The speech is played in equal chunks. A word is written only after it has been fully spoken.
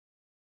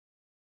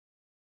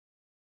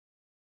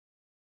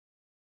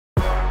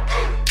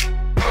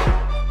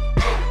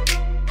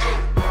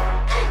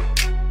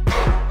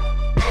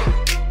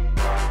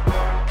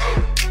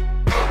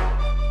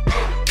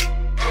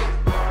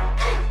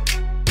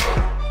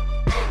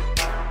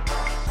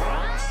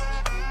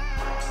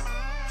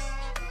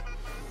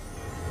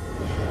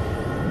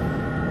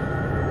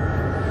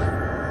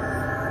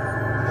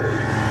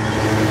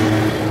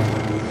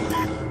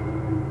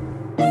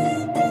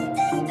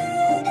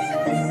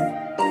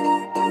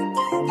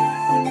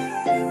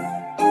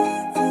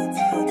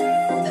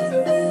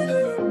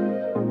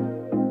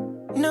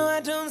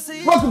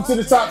Welcome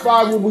to the Top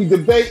 5, where we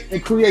debate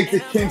and create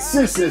the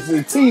consensus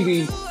in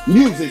TV,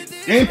 music,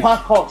 and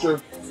pop culture.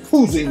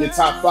 Who's in your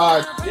top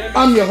 5?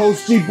 I'm your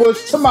host, G.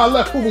 Bush. To my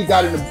left, who we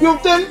got in the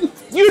building?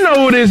 You know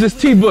who it is, it's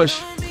T. Bush.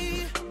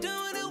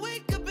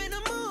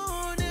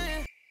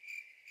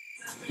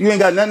 You ain't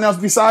got nothing else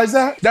besides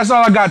that? That's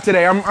all I got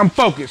today. I'm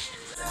focused.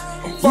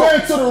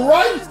 Man to the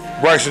right?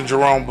 Bryson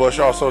Jerome Bush,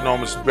 also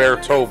known as Bear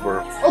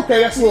Tober.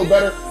 Okay, that's a little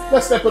better.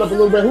 Let's step it up a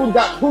little bit. Who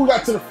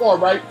got to the far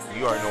right?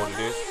 You already know what it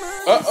is.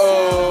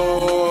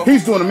 Uh-oh.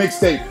 He's doing a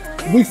mixtape.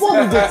 Before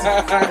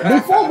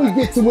we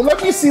get to it,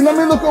 let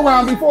me look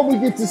around before we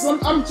get to some.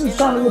 I'm just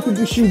trying to look at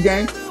the shoe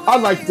gang. I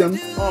like them.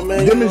 Oh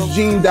man, them is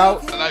jeaned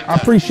out. I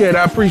appreciate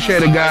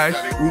it, guys.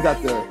 We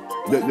got the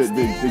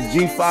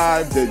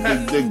G5,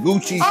 the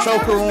Gucci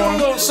choker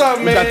on. What's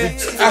up, man?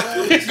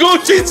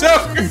 Gucci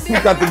choker. We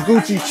got the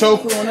Gucci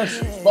choker on. That's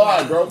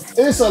fire, bro.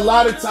 It's a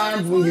lot of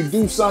times when you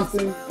do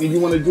something and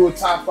you want to do a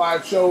top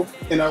 5 show,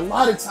 and a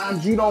lot of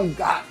times you don't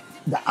got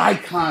the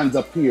icons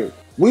up here.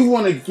 We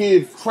want to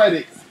give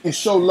credit and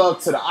show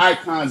love to the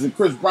icons, and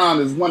Chris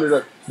Brown is one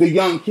of the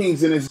young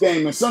kings in this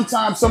game. And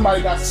sometimes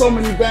somebody got so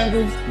many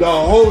bangers, the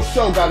whole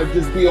show got to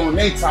just be on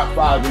their top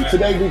 5. And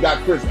today we got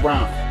Chris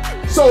Brown.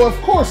 So of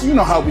course, you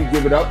know how we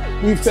give it up.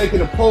 We've taken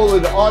a poll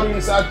of the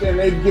audience out there, and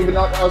they've given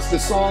us the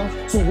songs,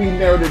 so we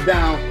narrowed it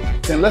down.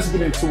 And let's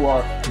get into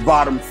our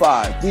bottom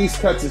 5. These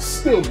cuts are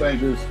still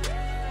bangers,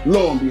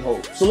 lo and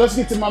behold. So let's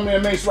get to my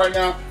man Mace right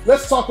now.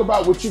 Let's talk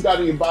about what you got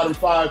in your bottom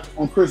 5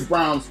 on Chris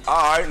Brown's.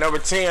 All right, number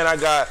 10, I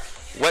got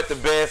Wet the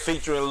Bed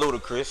featuring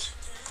Ludacris.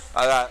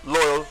 I got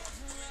Loyal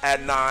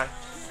at 9,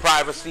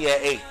 Privacy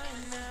at 8,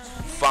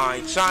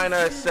 Fine China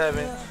at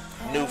 7,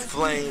 New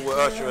Flame with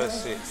Usher at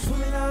 6.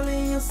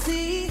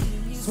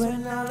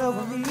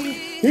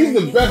 He's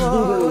the best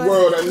dude in the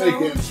world at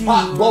making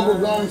pop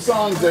bubblegum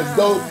songs that's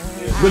dope.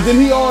 But then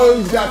he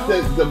always got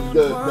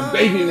the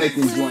baby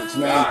making joints,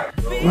 man.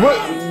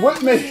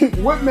 What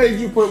made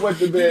you put Wet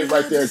the Bed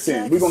right there at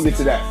 10? We're gonna get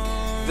to that.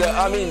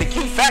 The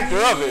key factor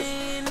of it,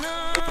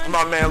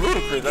 my man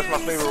Ludacris, that's my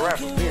favorite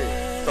rapper,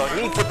 period. So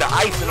he put the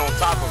icing on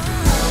top of it.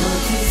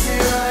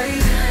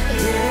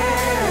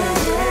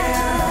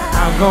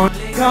 I'm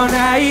gonna go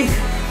night.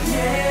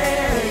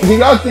 Do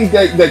y'all think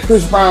that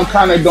Chris Brown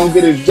kind of don't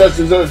get his just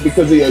deserves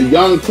because he's a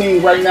young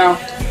king right now?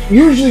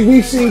 Usually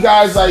we've seen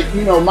guys like,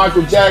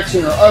 Michael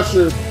Jackson or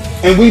Usher,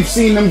 and we've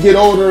seen them get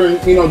older and,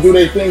 do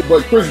their thing.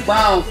 But Chris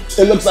Brown,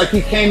 it looks like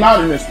he came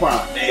out in his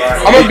prime.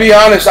 I'm gonna be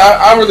honest.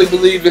 I really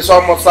believe it's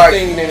almost like a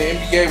thing in the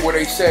NBA where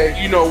they say,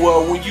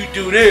 well, when you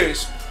do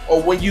this or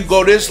when you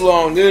go this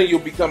long, then you'll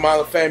become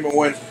Hall of Famer.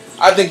 When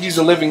I think he's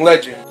a living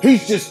legend.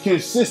 He's just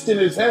consistent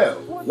as hell.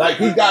 Like,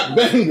 he got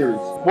bangers.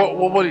 Well,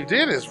 what he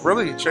did is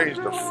really change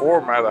the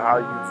format of how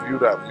you view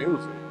that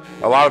music.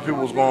 A lot of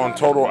people was going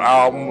total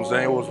albums,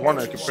 and it was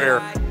wanting to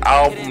compare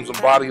albums and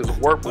bodies of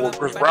work. But what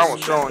Chris Brown was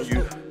showing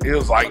you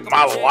is like,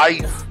 my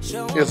life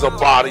is a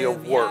body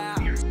of work.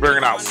 He was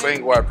bringing out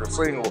single after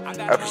single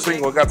after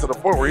single. It got to the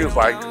point where he was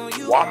like,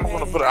 why am I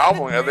going to put an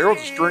album in? There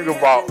was a string of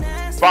about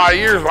 5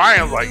 years where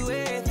I was like,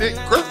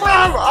 Chris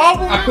Brown's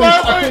album? I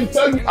couldn't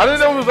tell you. I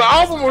didn't know it was an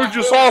album or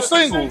just all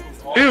singles.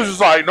 He was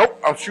just like, nope,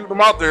 I'm shooting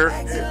them out there.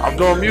 I'm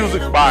doing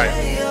music by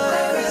it.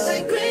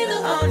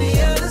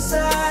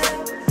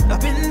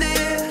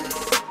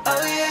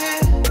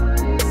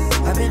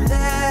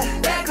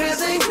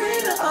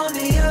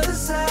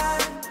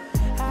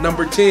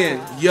 Number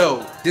 10,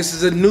 yo, this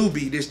is a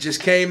newbie. This just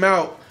came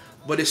out,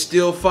 but it's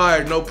still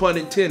fire, no pun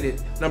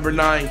intended. Number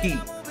 9, Heat.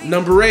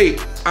 Number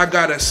 8, I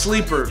got a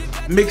sleeper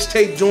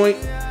mixtape joint.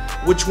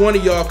 Which one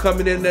of y'all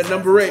coming in at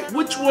number 8?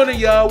 Which one of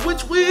y'all?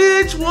 Which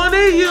one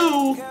of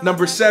you?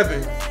 Number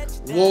 7,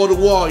 Wall to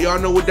Wall. Y'all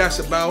know what that's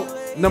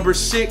about. Number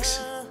 6,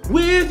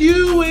 With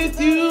You.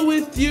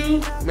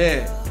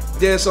 Man,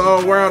 dance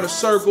all around a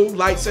circle,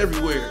 lights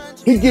everywhere.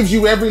 He gives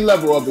you every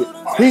level of it.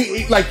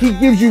 He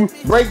gives you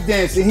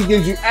breakdancing. He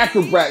gives you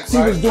acrobats. He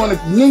was doing the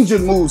ninja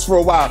moves for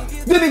a while.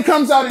 Then he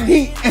comes out in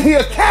Heat, and he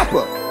a Kappa.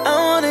 I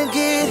wanna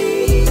get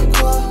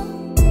equal.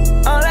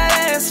 All I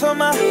ask for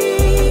my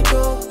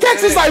ego.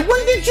 Cats is like,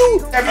 when did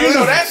you?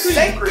 That's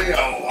sacred.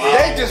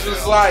 They just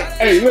was like,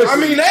 hey, listen.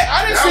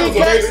 I didn't see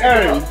Cats.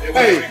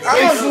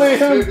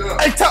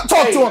 Hey, talk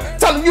to him.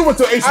 Tell him you went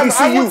to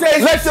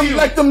HBCU.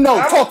 Let them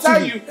know. Talk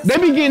to you. They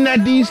be getting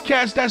at these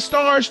cats that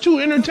stars too,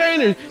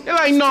 entertainers. They're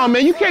like, no,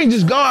 man, you can't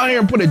just go out here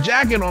and put a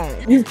jacket on.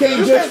 You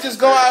can't just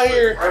go out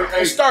here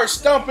and start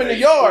stumping the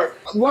yard.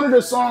 One of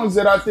the songs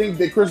that I think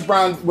that Chris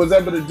Brown was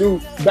able to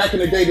do back in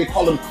the day, they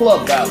call them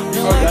club ballads.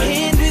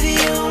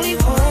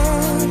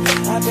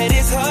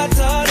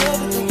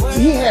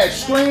 He had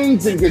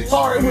strings and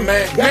guitar.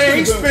 Man,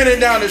 he's spinning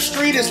down the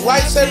street. There's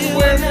lights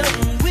everywhere.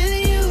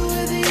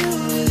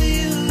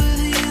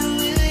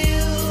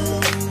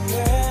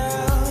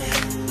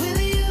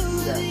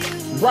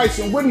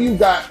 Bryson, what do you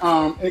got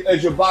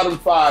as your bottom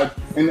 5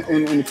 in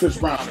the Chris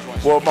Brown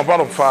joint? Well, my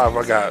bottom 5,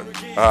 I got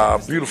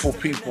Beautiful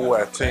People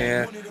at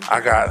 10.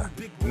 I got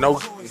No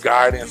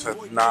Guidance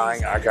at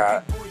 9. I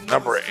got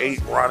number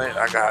 8, Run It.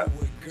 I got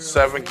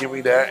 7, Give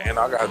Me That, and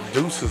I got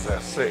Deuces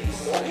at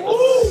 6.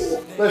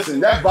 Listen,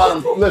 that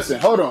bottom. Listen,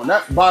 hold on.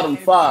 That bottom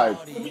 5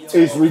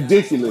 is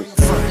ridiculous.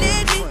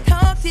 Let me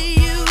talk to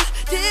you,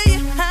 tell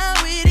you how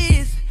it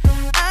is.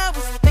 I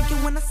was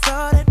thinking when I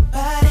saw that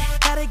body,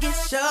 gotta get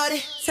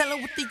shorty, tell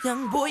her what the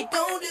young boy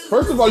gon' do.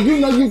 First of all, you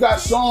know you got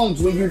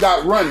songs when you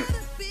got Run It.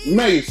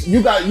 Mace,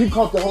 you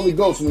caught the Holy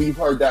Ghost when you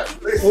heard that.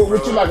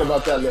 What you like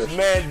about that list?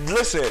 Man,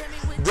 listen,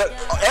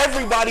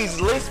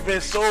 everybody's list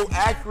been so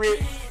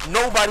accurate.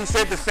 Nobody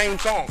said the same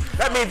song.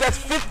 That means that's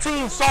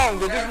 15 songs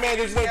that this man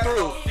just went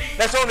through.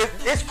 That's on it.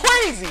 It's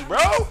crazy,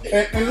 bro.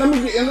 And let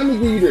me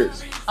give you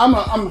this. I'm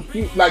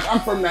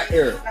from that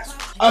era.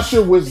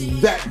 Usher was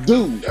that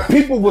dude.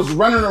 People was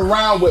running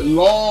around with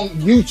long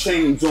U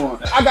chains on.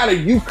 I got a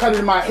U cut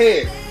in my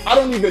head. I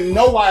don't even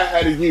know why I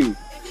had a U.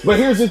 But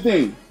here's the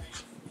thing.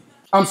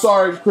 I'm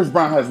sorry, Chris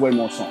Brown has way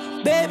more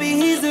songs. Baby,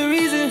 he's the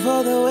reason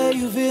for the way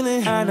you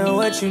feeling. I know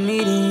what you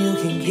need and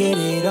you can get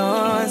it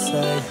on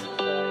site.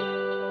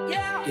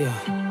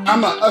 Yeah.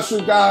 I'm an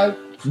Usher guy,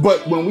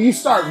 but when we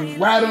start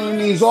rattling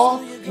these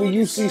off, when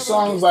you see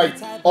songs like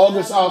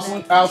August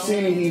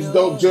Alsina, he's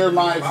dope,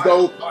 Jeremiah's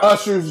dope,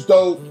 Usher's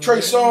dope, Trey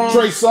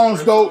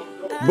Songz dope,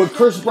 but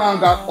Chris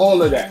Brown got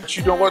all of that. But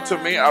you know what, to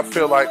me, I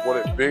feel like what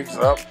it bigs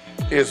up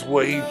is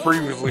what he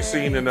previously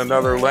seen in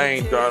Another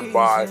Lane done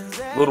by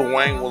Lil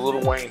Wayne when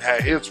Lil Wayne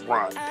had his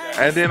run.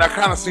 And then I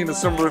kind of seen a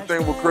similar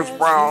thing with Chris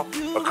Brown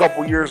a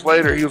couple years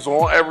later. He was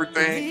on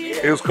everything.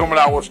 He was coming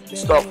out with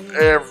stuff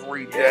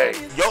every day.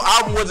 Your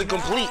album wasn't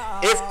complete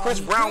if Chris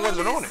Brown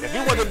wasn't on it. If he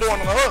wasn't doing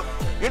the hook,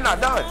 you're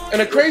not done.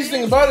 And the crazy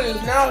thing about it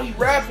is now he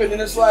rapping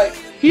and it's like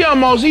He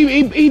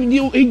getting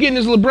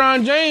his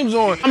LeBron James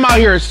on. I'm out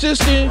here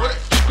assisting,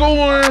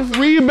 scoring,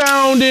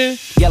 rebounding.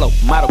 Yellow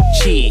model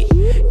cheat,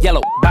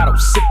 yellow bottle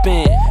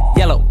sipping,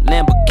 yellow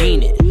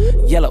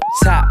Lamborghini, yellow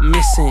top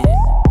missing.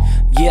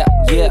 Yeah.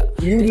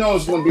 You know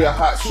it's gonna be a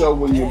hot show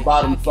when your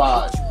bottom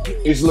 5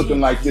 is looking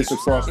like this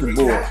across the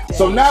board.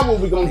 So now what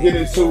we're gonna get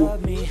into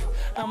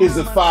is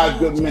the 5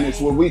 good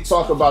minutes where we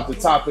talk about the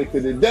topic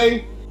of the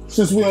day.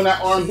 Since we on that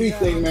R&B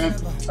thing, man,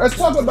 let's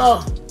talk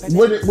about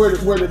where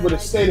the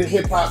state of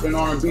hip hop and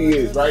R&B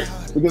is, right?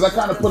 Because I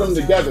kind of put them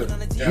together.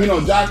 You know,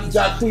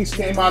 Jacquees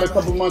came out a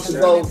couple months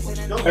ago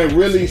and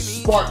really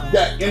sparked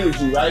that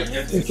energy, right?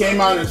 He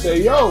came out and said,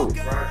 "Yo,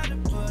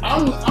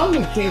 I'm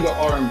the king of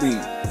R&B."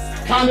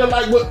 Kind of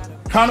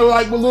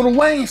like what Lil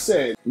Wayne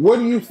said. What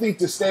do you think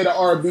the state of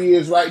R&B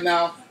is right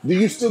now? Do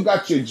you still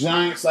got your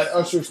giants like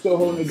Usher still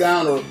holding it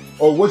down,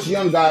 or which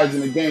young guys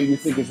in the game you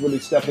think is really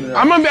stepping it up?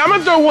 I'm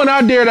gonna throw one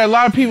out there that a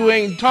lot of people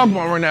ain't talking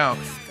about right now.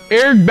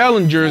 Eric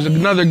Bellinger is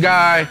another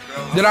guy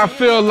that I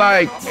feel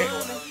like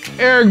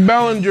Eric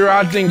Bellinger,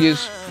 I think,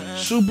 is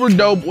super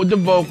dope with the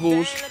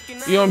vocals.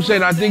 You know what I'm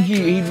saying? I think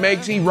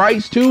he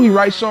writes too. He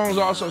writes songs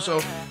also.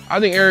 So I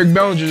think Eric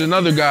Bellinger is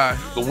another guy.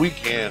 The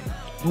Weeknd.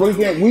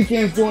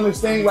 Weeknd's doing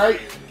this thing, right?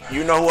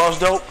 You know who else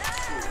dope?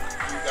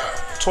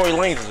 Tory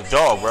Lanez is a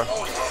dog, bro.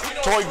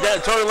 Tory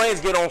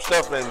Lanez get on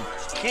stuff and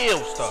kill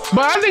stuff.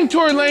 But I think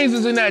Tory Lanez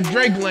is in that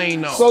Drake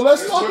lane though. So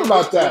let's talk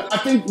about that. I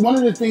think one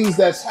of the things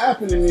that's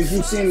happening is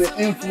you've seen the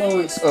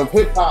influence of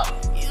hip hop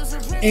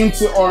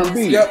into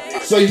R&B.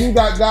 Yep. So you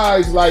got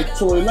guys like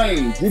Tory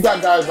Lanez, you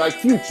got guys like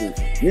Future,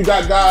 you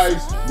got guys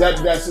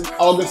that's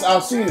August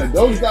Alsina.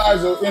 Those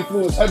guys are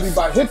influenced heavy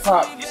by hip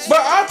hop. But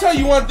I'll tell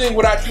you one thing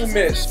what I do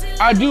miss.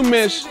 I do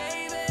miss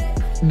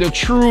the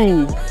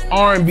true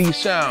R&B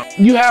sound.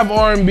 You have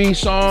R&B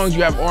songs,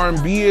 you have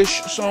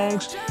R&B-ish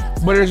songs,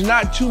 but there's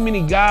not too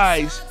many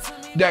guys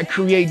that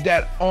create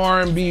that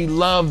R&B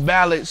love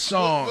ballad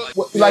song.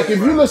 Like if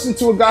you listen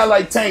to a guy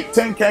like Tank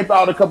came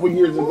out a couple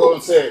years ago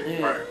and said,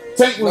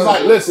 Tank was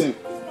like, listen,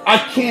 I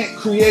can't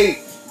create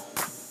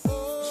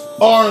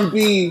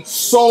R&B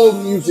soul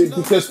music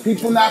because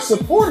people not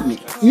supporting me.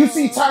 You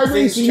see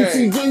Tyrese, and you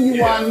see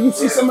Genuine, and you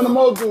see some of the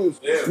old dudes,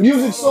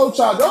 Music Soul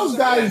Child. Those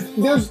guys,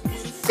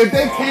 if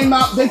they came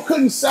out, they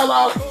couldn't sell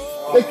out.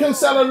 They couldn't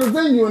sell out a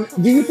venue.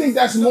 And do you think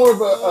that's more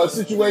of a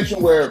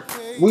situation where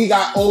we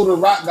got older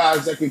rock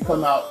guys that can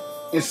come out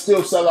and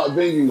still sell out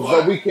venues,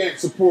 but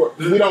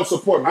we don't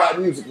support black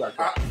music like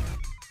that?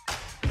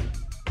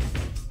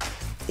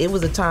 It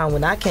was a time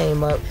when I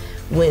came up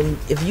when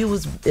if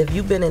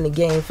you've been in the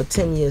game for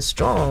 10 years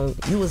strong,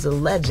 you was a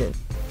legend.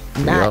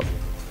 Not,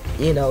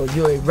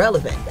 you're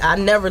irrelevant. I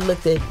never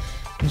looked at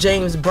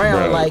James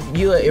Brown like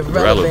you're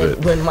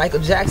irrelevant when Michael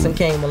Jackson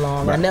came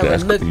along. I never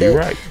looked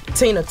at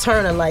Tina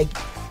Turner like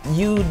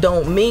you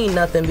don't mean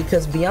nothing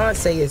because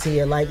Beyonce is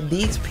here. Like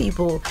these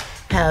people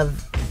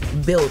have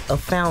built a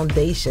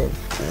foundation.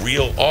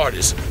 Real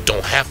artists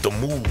don't have to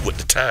move with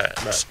the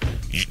times.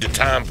 The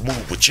times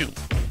move with you.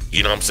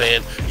 You know what I'm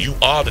saying? You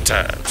are the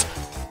times.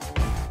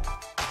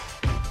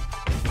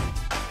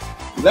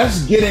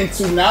 Let's get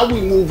into, now we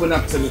moving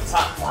up to the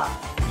top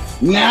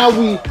 5. Now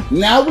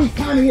we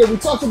kind of here. We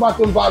talked about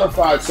them bottom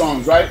 5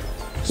 songs, right?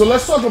 So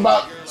let's talk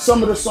about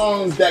some of the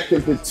songs that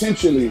could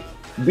potentially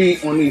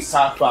be on these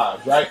top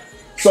 5s, right?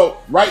 So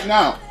right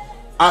now,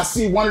 I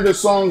see one of the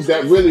songs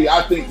that really,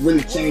 I think,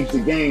 really changed the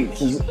game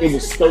because it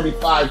was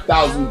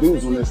 35,000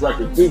 dudes on this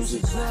record,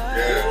 Deuces.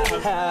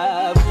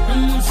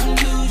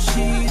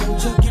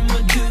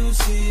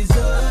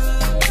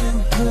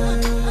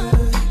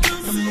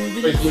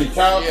 Basically,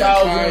 Cal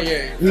Thousand,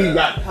 he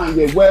got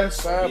Kanye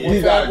West,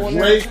 he got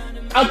Drake.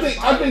 I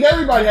think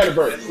everybody had a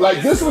verse.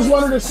 Like, this was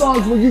one of the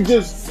songs where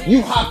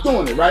you hopped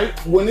on it, right?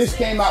 When this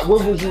came out,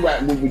 where was you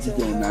at? What was you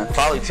doing, man?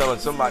 Probably telling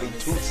somebody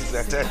deuces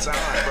at that time,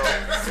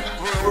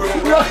 bro.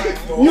 Right?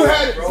 You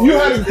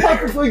had a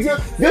perfectly good.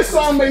 This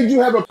song made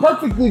you have a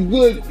perfectly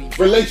good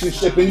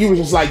relationship, and you was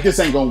just like, this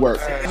ain't gonna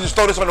work. You just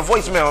throw this on the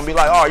voicemail and be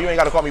like, oh, you ain't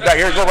gotta call me back.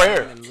 Here, go right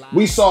here.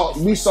 We saw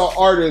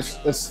artists,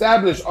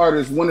 established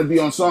artists, want to be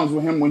on songs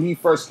with him when he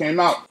first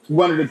came out.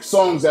 One of the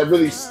songs that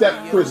really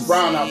stepped Chris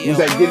Brown out was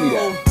that Give Me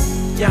That.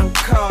 Young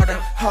Carter,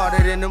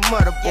 harder than the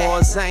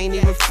motherboards. I ain't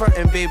even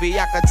frontin', baby.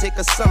 I could take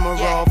a summer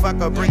off. I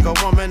could break a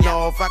woman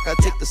off. I could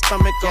take the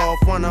stomach off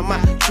one of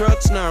my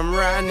trucks. Now I'm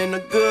riding in the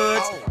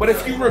goods. But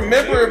if you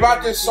remember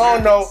about this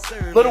song, though,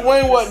 Lil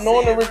Wayne wasn't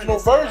on the original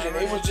version.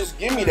 It was just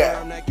Give Me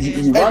That.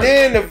 And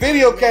then the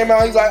video came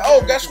out. He's like,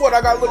 oh, guess what?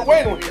 I got Lil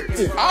Wayne on here.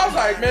 I was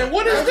like, man,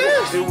 what is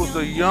this? It was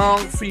a young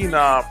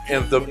phenom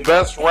and the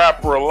best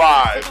rapper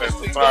alive at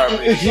the time.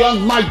 It's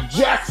young Mike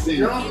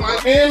Jackson.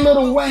 And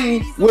Lil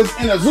Wayne was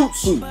in a zoot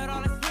suit.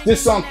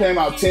 This song came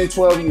out 10,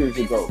 12 years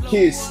ago.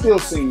 Kids still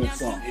sing this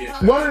song.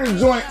 One of the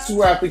joints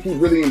where I think he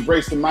really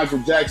embraced the Michael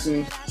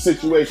Jackson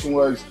situation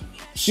was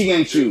She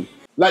Ain't You.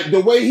 Like, the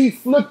way he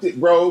flipped it,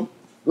 bro,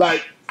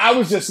 like, I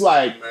was just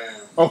like,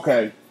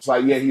 okay. It's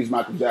like, yeah, he's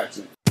Michael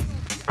Jackson.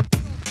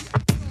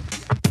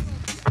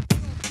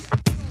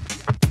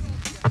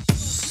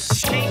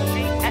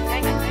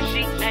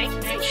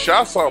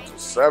 Shouts out to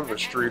 7th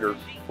Streeter,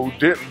 who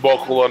didn't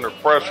buckle under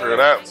pressure of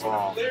that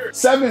song.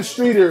 7th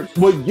Streeter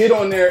would get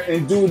on there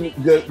and do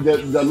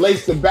the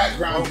lace the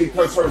background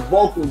because her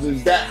vocals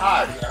is that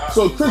high.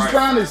 So Chris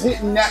Brown is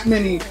hitting that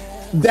many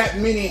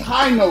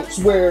high notes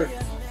where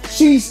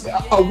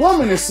a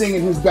woman is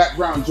singing his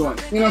background joint.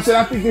 You know what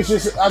I'm saying?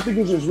 I think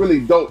it's just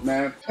really dope,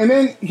 man. And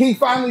then he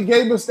finally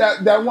gave us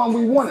that one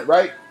we wanted,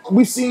 right?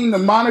 We seen the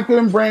Monica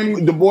and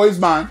Brandy, The Boy's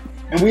Mine,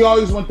 and we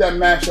always want that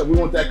mashup. We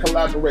want that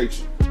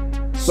collaboration.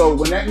 So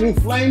when that new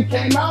Flame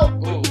came out,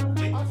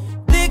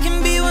 there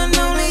can be one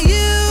only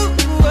you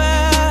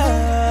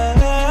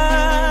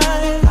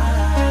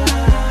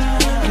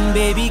and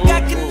baby,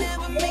 God can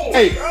never.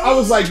 Hey, I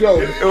was like, yo.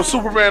 It was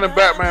Superman and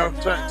Batman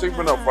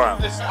teaming up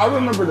finally. I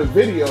remember the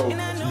video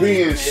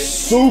being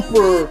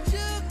super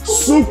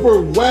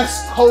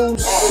West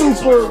Coast,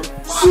 super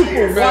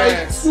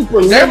white,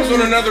 super. That was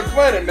on another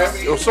planet, man.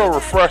 It was so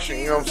refreshing,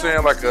 you know what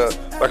I'm saying?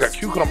 Like a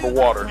cucumber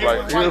water.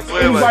 Like, you know what I'm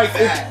saying? It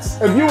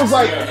was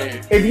like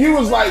if you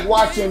was like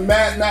watching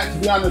Mad Max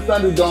Beyond the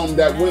Thunderdome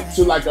that went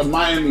to like a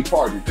Miami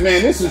party.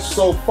 Man, this is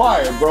so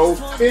fire, bro.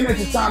 And at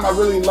the time, I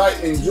really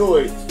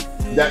enjoyed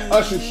that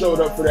Usher showed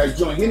up for that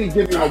joint. He didn't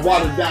give me a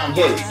watered down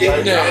verse.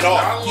 Right? At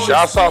all.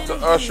 Shouts out to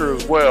Usher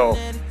as well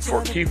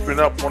for keeping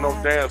up on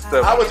those dance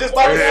steps. I was just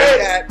about to say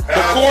that. The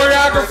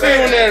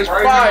choreography on there is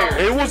fire.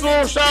 It was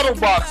on shadow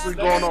boxing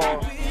going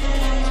on.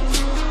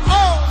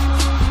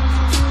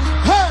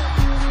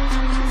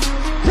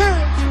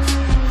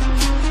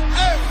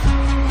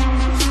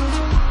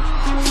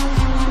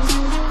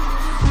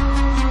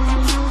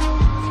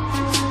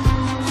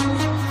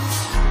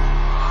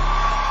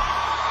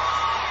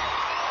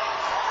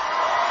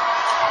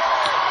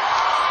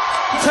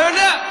 Turn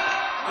up.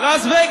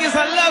 Las Vegas,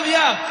 I love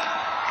y'all.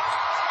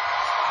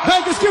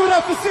 Vegas, give it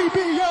up for CB,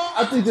 y'all.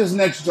 I think this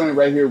next joint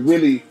right here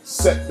really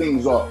set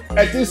things off.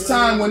 At this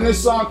time, when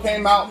this song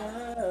came out,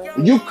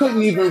 you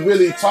couldn't even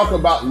really talk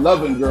about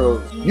loving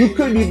girls. You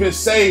couldn't even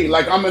say,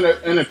 like, I'm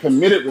in a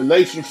committed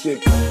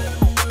relationship.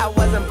 I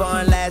wasn't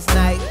born last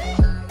night.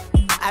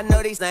 I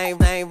know these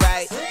names ain't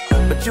right.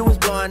 But you was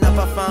blowing up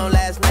her phone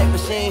last night, but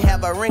she ain't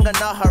have a ring or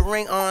not her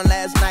ring on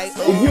last night.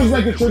 If you was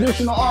making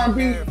traditional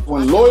R&B,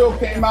 when Loyal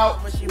came out,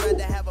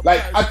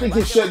 like, I think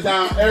it shut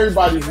down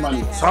everybody's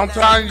money.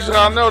 Sometimes you just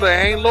gotta know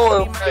they ain't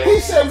loyal. He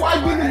said, why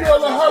give the girl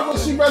to her when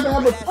she'd rather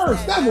have a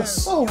purse? That was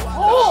so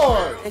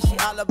hard. And she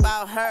all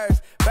about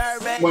hers.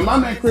 When my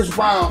man Chris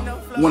Brown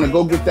want to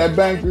go get that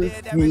banker,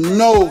 you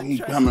know he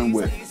coming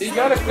with. He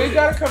gotta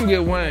come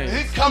get Wayne.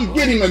 He come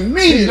get him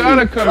immediately. He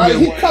gotta come get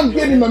He Wayne. come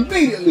get him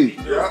immediately.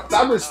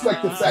 I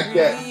respect the fact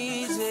that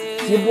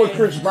your boy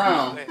Chris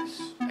Brown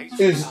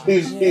is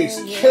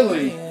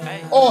killing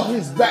all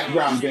his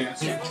background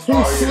dancers.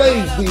 He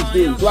slays these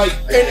dudes. Like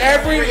in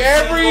every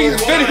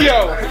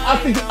video.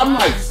 I'm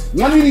like,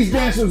 one of these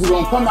dancers are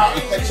gonna come out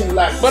and catch him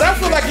laughing. But I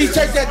feel like he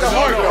take that to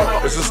heart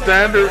though. It's a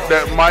standard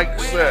that Mike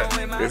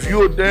set. If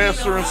you a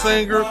dancer and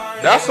singer,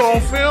 that's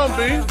on film,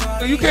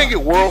 B. You can't get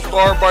world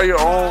star by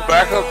your own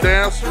backup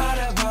dancer.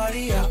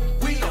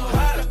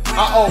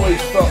 I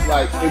always felt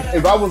like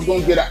if I was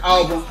gonna get an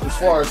album as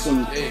far as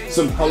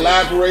some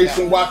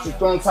collaboration, Watch the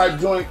Throne type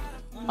joint,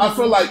 I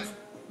feel like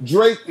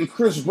Drake and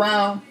Chris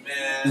Brown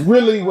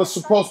really was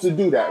supposed to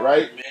do that,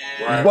 right?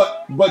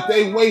 But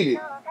they waited.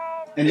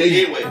 And they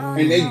gave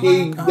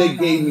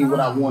me what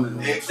I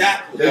wanted.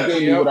 Exactly. They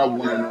gave me what I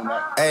wanted on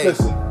that. Hey.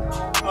 Listen.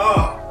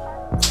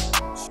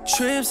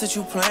 Trips that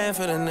you plan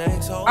for the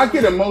next whole. I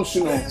get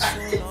emotional.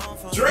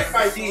 Drake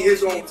might be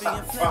his own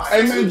top 5.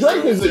 Hey man,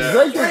 Drake is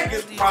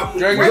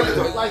probably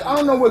like I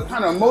don't know what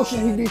kind of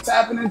emotion he be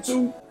tapping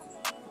into,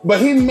 but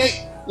he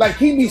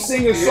be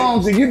singing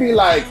songs and you be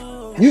like,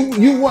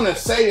 you want to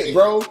say it,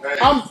 bro.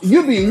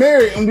 You be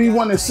married and we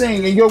want to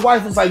sing, and your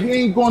wife is like, you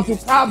ain't going through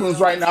problems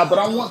right now, but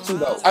I want to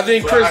though. I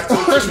think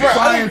Chris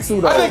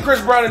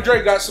Brown and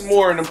Drake got some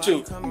more in them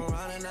too.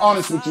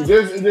 Honest with you,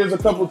 there's a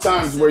couple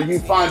times where you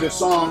find a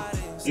song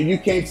and you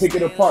can't pick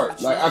it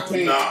apart. Like I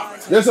can't. Nah.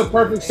 There's a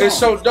perfect song. It's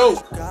so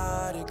dope. You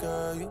got it,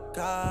 girl. You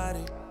got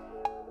it.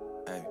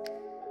 Hey.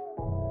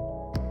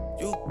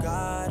 You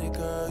got it,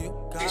 girl. You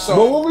got it.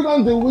 But what we're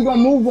gonna do? We're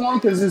gonna move on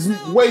because there's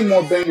way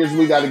more bangers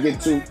we got to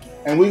get to,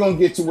 and we're gonna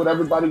get to what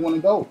everybody want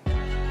to go.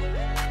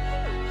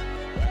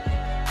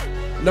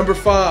 Number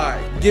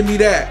 5, Give Me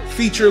That,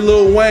 feature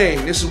Lil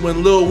Wayne. This is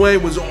when Lil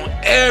Wayne was on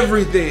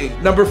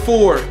everything. Number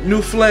 4,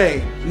 New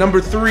Flame.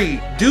 Number 3,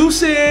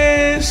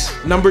 Deuces.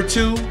 Number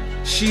 2,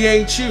 She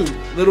Ain't You.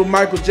 Little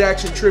Michael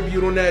Jackson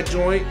tribute on that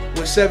joint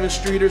with 7th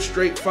Streeter,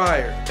 straight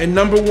fire. And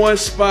number 1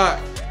 spot,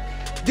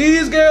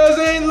 These Girls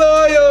Ain't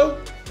Loyal.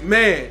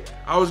 Man,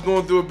 I was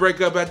going through a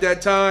breakup at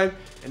that time,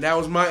 and that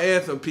was my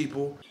anthem,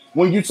 people.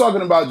 When you're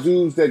talking about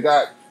dudes that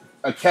got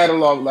a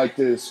catalog like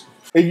this,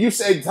 if you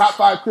say top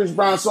 5 Chris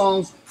Brown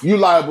songs, you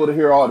liable to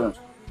hear all them.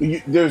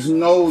 There's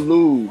no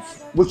lose.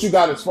 What you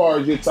got as far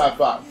as your top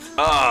 5? 5,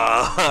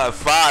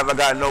 I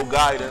got No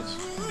Guidance.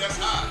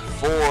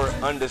 4,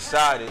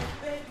 Undecided.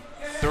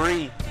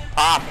 3,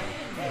 Pop.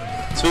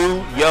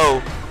 2,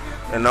 Yo.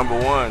 And number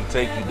 1,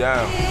 Take You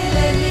Down.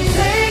 Let me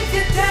take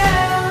you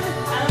down.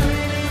 I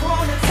really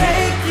wanna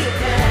take you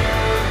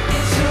down.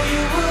 And show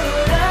you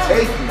what I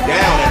Take You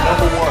Down at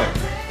number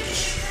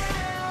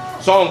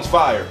 1. Song's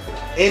fire.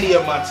 Any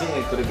of my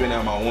 10 could have been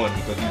at my 1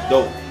 because he's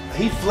dope.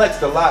 He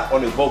flexed a lot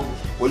on his vocals.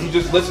 When you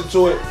just listen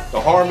to it,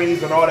 the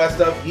harmonies and all that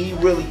stuff, he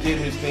really did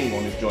his thing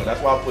on this joint. That's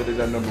why I put it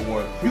at number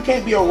 1. You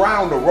can't be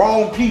around the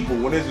wrong people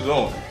when this is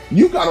on.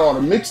 You got all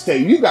the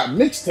mixtape. You got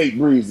mixtape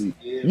Breezy.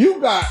 Yeah. You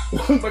got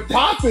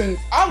Poppin'.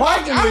 I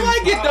like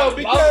it though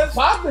because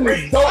Poppin'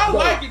 is dope. I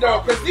like it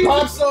though because these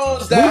are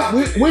songs that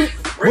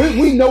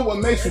we know what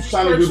Mace was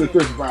trying to do to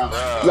Chris Brown.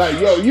 Like,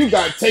 yo, you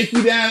got Take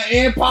You Down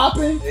and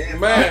Poppin'. Yeah,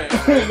 man.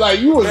 Like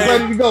you was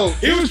ready to go.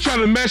 He was trying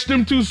to mesh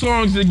them 2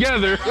 songs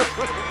together.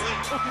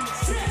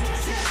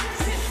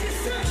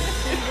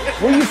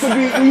 Me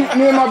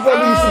and my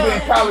brother used to be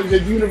in college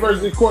at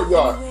University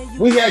Courtyard.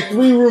 We had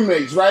 3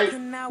 roommates, right?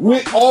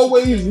 We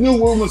always knew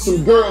when was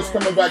some girls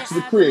coming back to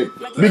the crib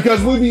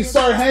because we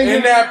start hanging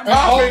and that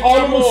popping, all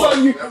of a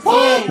sudden you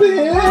popping.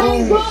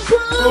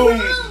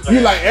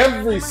 You like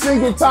every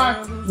single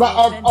time. But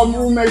our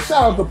roommate,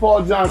 shout out to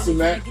Paul Johnson,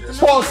 man.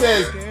 Paul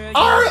says,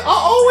 I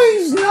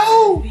always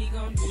know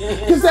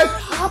because that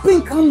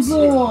popping comes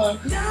on.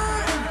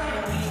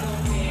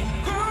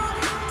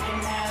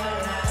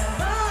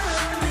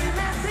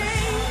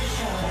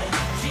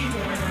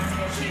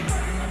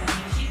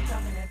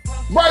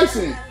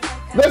 Bryson,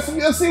 let's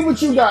see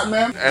what you got,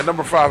 man. At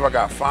number 5, I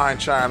got Fine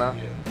China.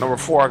 Number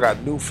 4, I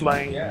got New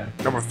Flame.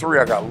 Number 3,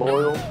 I got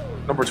Loyal.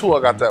 Number 2,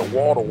 I got that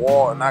Wall to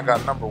Wall, and I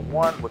got number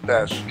 1 with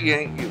that She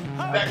Ain't You.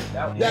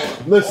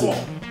 Listen,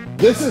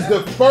 this is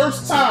the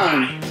first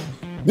time.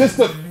 This is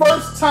the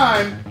first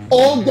time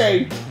all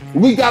day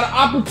we got an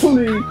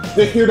opportunity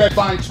to hear that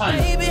Fine China.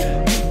 Baby,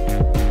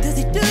 does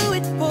he do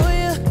it for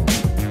you?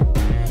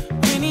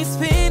 When he's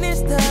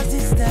finished, does he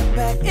step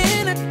back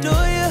and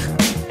adore you?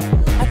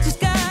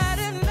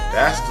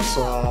 That's the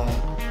song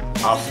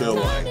I feel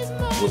like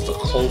was the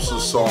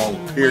closest song,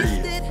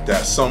 period,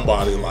 that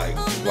somebody like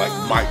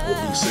Mike would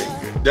be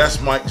singing. That's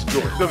Mike's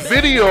joint. The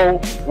video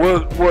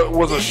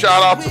was a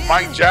shout out to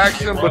Mike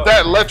Jackson, but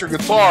that electric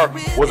guitar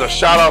was a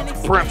shout out to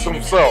Prince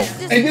himself.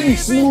 And then he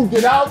smoothed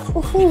it out.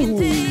 Ooh,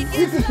 you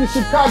get the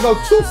Chicago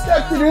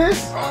 2-step to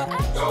this.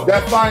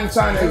 That Fine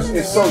China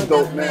is so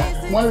dope,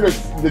 man. One of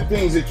the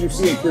things that you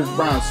see in Chris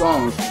Brown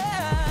songs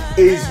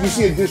is you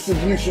see a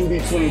distribution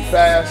between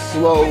fast,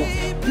 slow,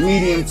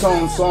 medium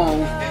tone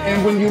songs.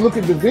 And when you look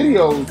at the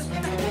videos,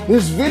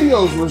 his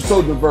videos were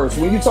so diverse.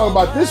 When you talk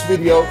about this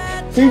video,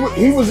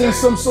 he was in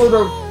some sort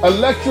of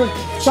electric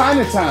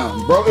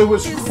Chinatown, bro. It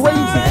was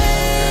crazy.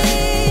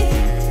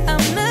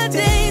 I'm not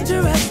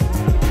dangerous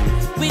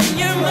when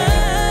you're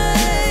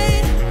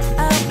mine.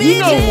 You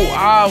know who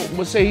I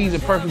would say he's a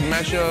perfect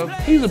mesh of?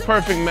 He's a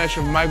perfect mesh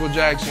of Michael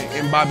Jackson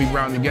and Bobby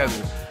Brown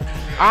together.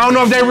 I don't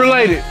know if they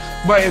related,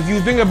 but if you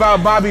think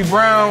about Bobby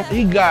Brown,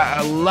 he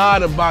got a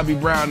lot of Bobby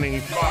Brown in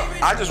him.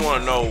 I just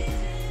want to know,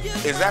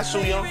 is that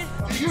Soo Young?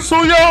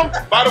 Soo Young?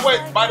 By the way.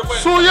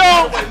 Soo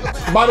Young?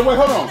 By the way,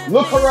 hold on.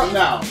 Look her up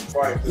now.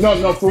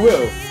 No, for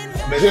real.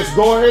 Just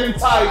go ahead and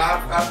type.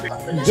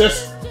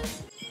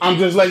 I'm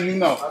just letting you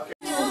know.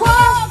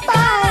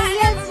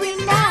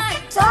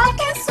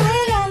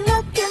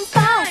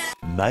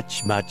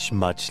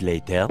 Much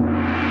later.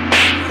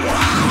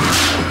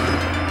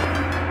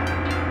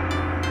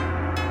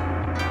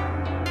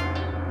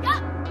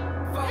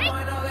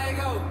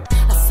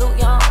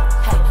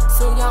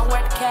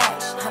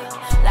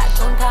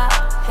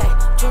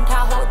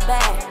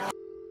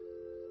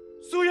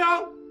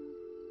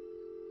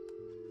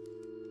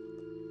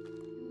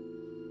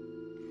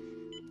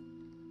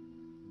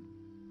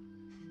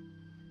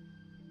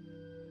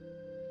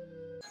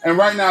 And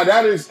right now,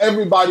 that is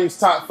everybody's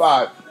top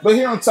 5. But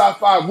here on top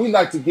 5, we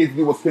like to give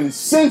you a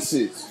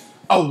consensus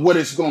of what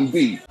it's going to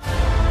be.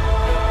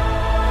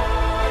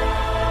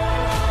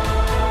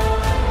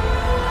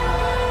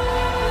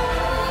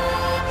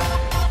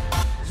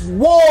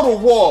 Wall to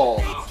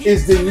Wall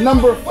is the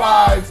number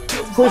 5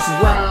 Chris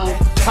Brown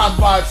top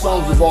 5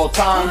 songs of all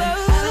time.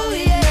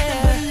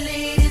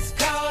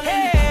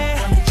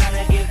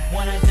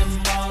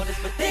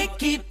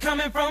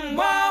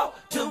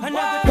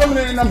 Coming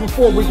in at number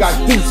 4, we got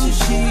Deuces.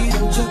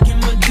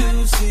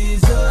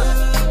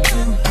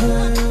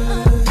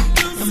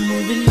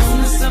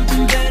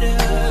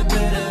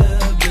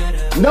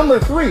 Number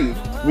 3,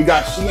 we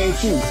got She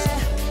Ain't You.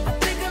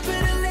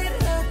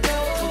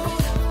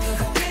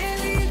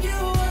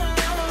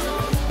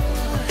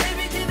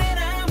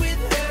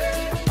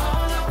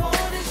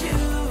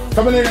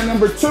 Coming in at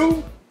number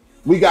 2,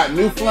 we got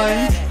New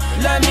Flame.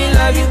 Let me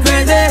love you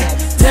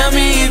crazy. Tell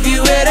me if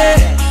you with it.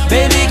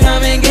 Baby,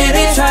 come and get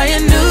it. Try a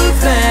new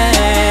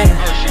thing.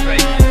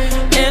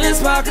 And let's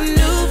spark a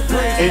new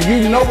flame. And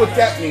you know what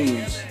that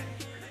means.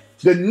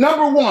 The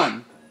number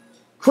 1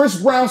 Chris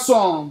Brown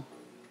song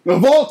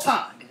of all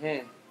time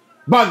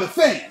by the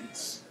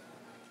fans,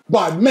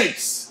 by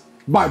Mace,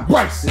 by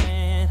Bryson,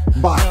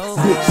 by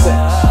Big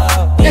Sex.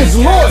 It's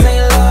Loyal.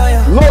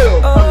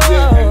 Loyal comes in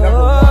at number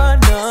 1.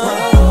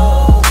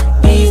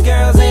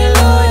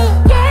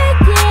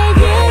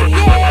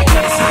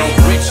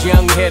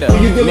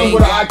 When you're dealing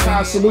with an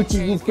icon, salute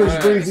you, Chris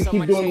Breezy,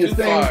 keep doing your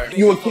thing.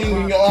 You a king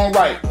in your own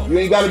right. You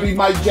ain't gotta be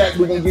Mike Jack,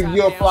 we're gonna give you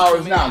your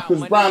flowers now.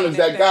 Chris Brown is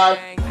that guy.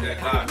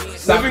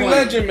 Living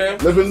legend, man.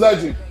 Living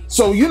legend.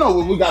 So you know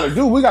what we gotta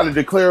do, we gotta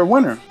declare a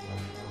winner.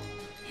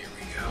 Here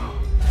we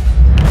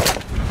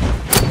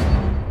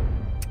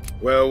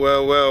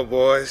go. Well,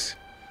 boys.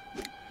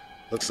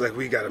 Looks like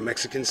we got a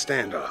Mexican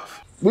standoff.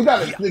 We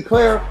gotta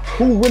declare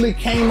who really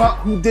came up,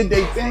 who did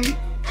their thing,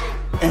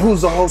 and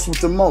who's the host with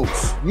the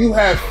most. You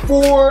had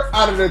 4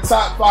 out of the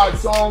top 5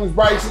 songs,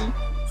 Bryson.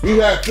 You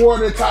had 4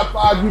 of the top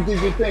 5, you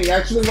did your thing.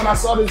 Actually, when I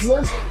saw this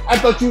list, I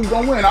thought you was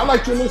gonna win. I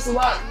liked your list a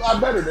lot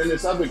better than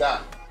this other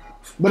guy.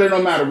 But it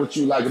don't matter what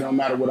you like, it don't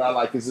matter what I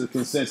like, it's a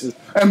consensus.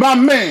 And my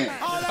man.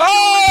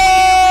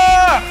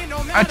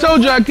 I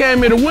told you I came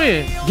here to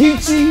win.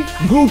 Geechee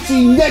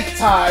Gucci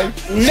Necktie.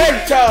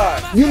 Necktie.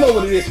 You know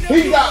what it is.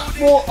 He got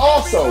 4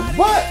 also,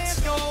 but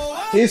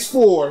his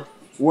 4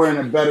 were in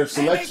a better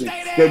selection.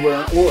 They were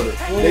in order.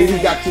 He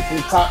got you from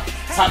top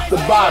to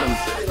bottom.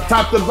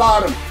 Top to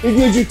bottom. He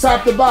gives you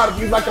top to bottom.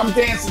 He's like, I'm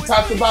dancing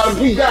top to bottom.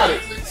 He got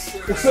it.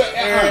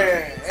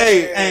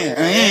 Hey,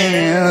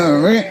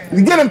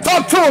 get him,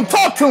 talk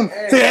to him.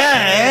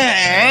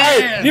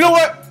 Hey, you know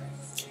what?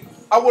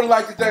 I would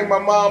like to thank my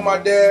mom, my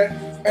dad.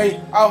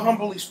 Hey, I'll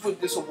humbly split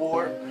this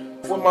award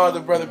with my other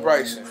brother,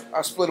 Bryson.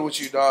 I split it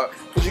with you, dog.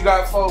 Because you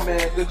got 4,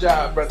 man. Good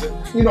job, brother.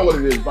 You know what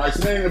it is,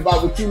 Bryson. It ain't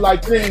about what you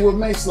like, it ain't what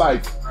Mace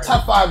like.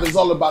 Top 5 is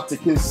all about the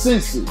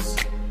consensus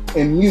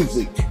in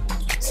music,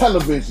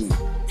 television,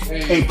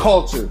 and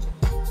culture.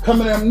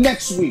 Coming up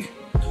next week,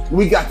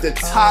 we got the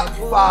top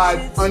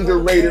 5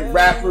 underrated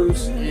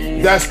rappers.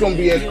 That's gonna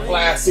be a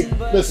classic.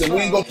 Listen, we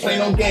ain't gonna play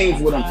no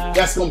games with them.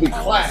 That's gonna be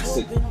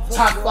classic.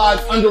 Top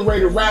 5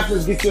 underrated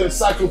rappers. Get your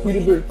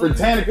Encyclopedia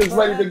Britannica's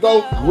ready to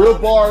go. Real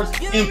bars,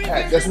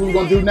 impact. That's what we're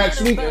gonna do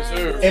next week. Yes,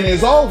 sir. And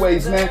as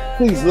always, man,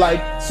 please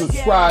like,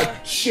 subscribe,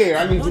 share.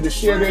 I need you to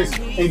share this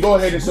and go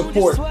ahead and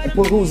support and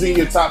put who's in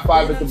your top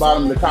 5 at the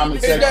bottom of the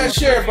comment section. Hit that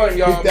share button,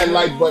 y'all. Hit that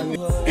like button.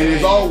 And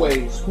as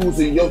always, who's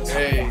in your top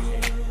 5?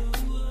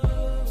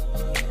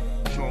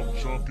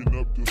 Jumping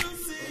up the